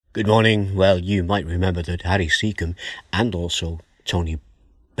Good morning. Well, you might remember that Harry Seacombe and also Tony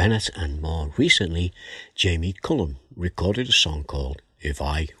Bennett and more recently Jamie Cullum recorded a song called If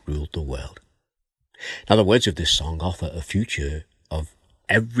I Ruled the World. Now, the words of this song offer a future of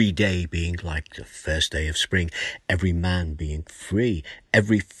every day being like the first day of spring, every man being free,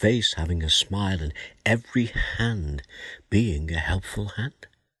 every face having a smile, and every hand being a helpful hand.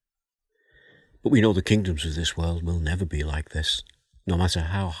 But we know the kingdoms of this world will never be like this. No matter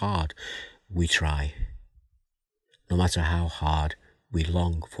how hard we try, no matter how hard we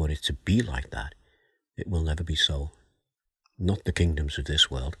long for it to be like that, it will never be so. Not the kingdoms of this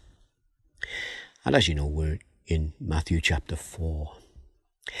world. And as you know, we're in Matthew chapter 4.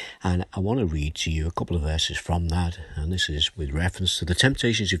 And I want to read to you a couple of verses from that. And this is with reference to the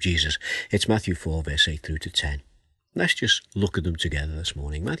temptations of Jesus. It's Matthew 4, verse 8 through to 10. Let's just look at them together this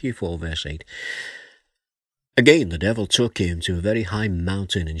morning. Matthew 4, verse 8. Again, the devil took him to a very high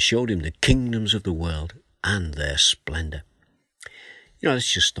mountain and showed him the kingdoms of the world and their splendor.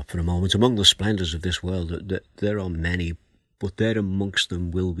 Let's just stop for a moment. Among the splendors of this world, there are many, but there amongst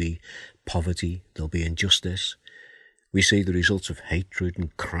them will be poverty, there'll be injustice. We see the results of hatred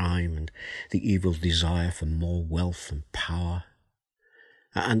and crime and the evil desire for more wealth and power.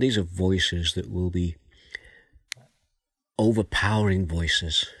 And these are voices that will be overpowering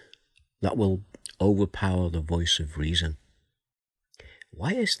voices that will overpower the voice of reason.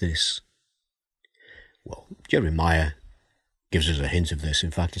 Why is this? Well, Jeremiah gives us a hint of this.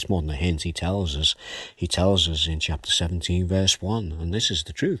 In fact, it's more than a hint. He tells us in chapter 17, verse 1, and this is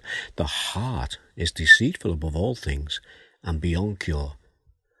the truth. The heart is deceitful above all things and beyond cure.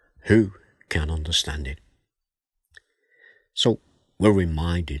 Who can understand it? So we're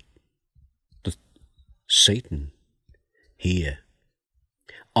reminded that Satan here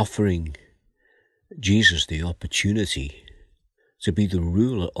offering Jesus the opportunity to be the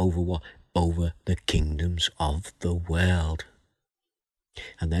ruler over what? Over the kingdoms of the world.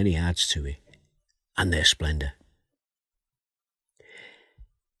 And then he adds to it, and their splendor.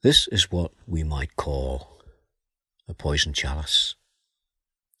 This is what we might call a poison chalice.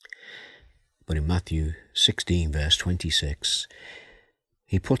 But in Matthew 16, verse 26,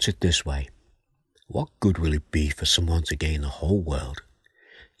 he puts it this way. What good will it be for someone to gain the whole world,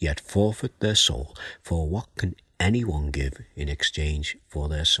 yet forfeit their soul? For what can anyone give in exchange for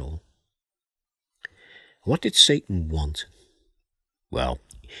their soul? What did Satan want? Well,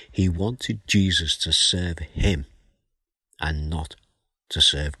 he wanted Jesus to serve him and not to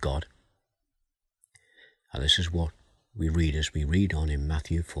serve God. And this is what we read as we read on in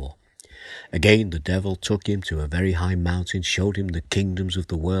Matthew 4. Again, the devil took him to a very high mountain, showed him the kingdoms of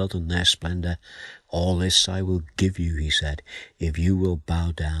the world and their splendor. All this I will give you, he said, if you will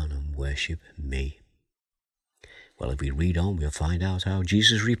bow down and worship me. Well, if we read on, we'll find out how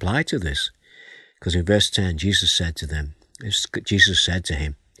Jesus replied to this. Because in verse 10, Jesus said to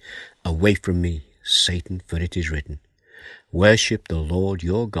him, away from me, Satan, for it is written, worship the Lord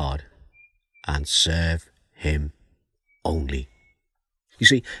your God and serve him only. You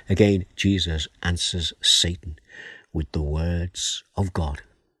see, again, Jesus answers Satan with the words of God.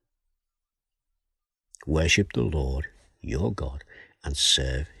 Worship the Lord your God and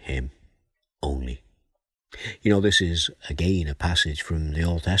serve him only. This is again a passage from the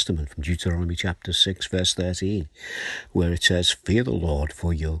Old Testament, from Deuteronomy chapter 6, verse 13, where it says, fear the Lord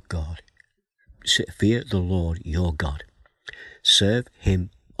for your God. Fear the Lord your God. Serve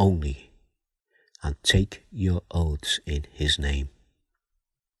him only and take your oaths in his name.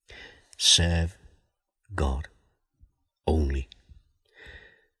 Serve God only.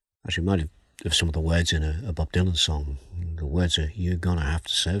 I was reminded of some of the words in a Bob Dylan song. The words are, you're going to have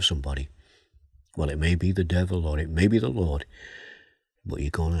to serve somebody. Well, it may be the devil or it may be the Lord, but you're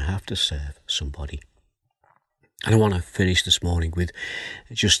going to have to serve somebody. And I want to finish this morning with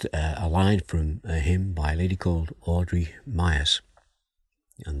just a line from a hymn by a lady called Audrey Myers.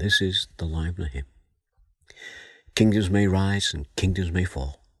 And this is the line from the hymn. Kingdoms may rise and kingdoms may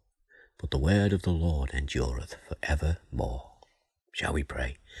fall, but the word of the Lord endureth for evermore. Shall we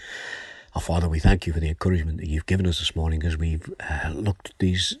pray? Our Father, we thank you for the encouragement that you've given us this morning as we've looked at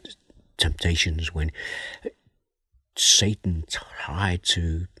these temptations when Satan tried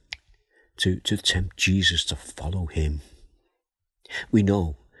to tempt Jesus to follow him. We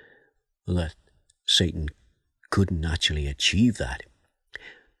know that Satan couldn't actually achieve that,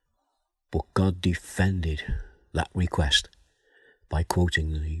 but God defended that request by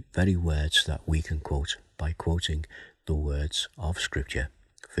quoting the very words that we can quote, by quoting the words of Scripture.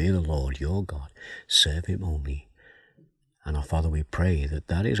 Fear the Lord your God, serve him only. And our Father, we pray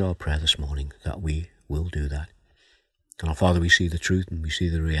that is our prayer this morning, that we will do that. And our Father, we see the truth and we see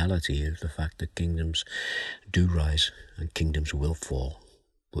the reality of the fact that kingdoms do rise and kingdoms will fall,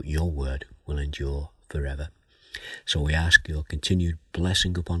 but your word will endure forever. So we ask your continued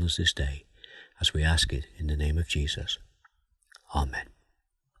blessing upon us this day, as we ask it in the name of Jesus. Amen.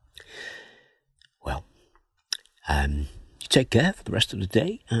 Well, you take care for the rest of the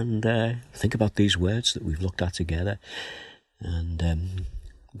day and think about these words that we've looked at together. And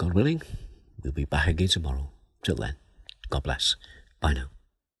God willing, we'll be back again tomorrow. Till then, God bless. Bye now.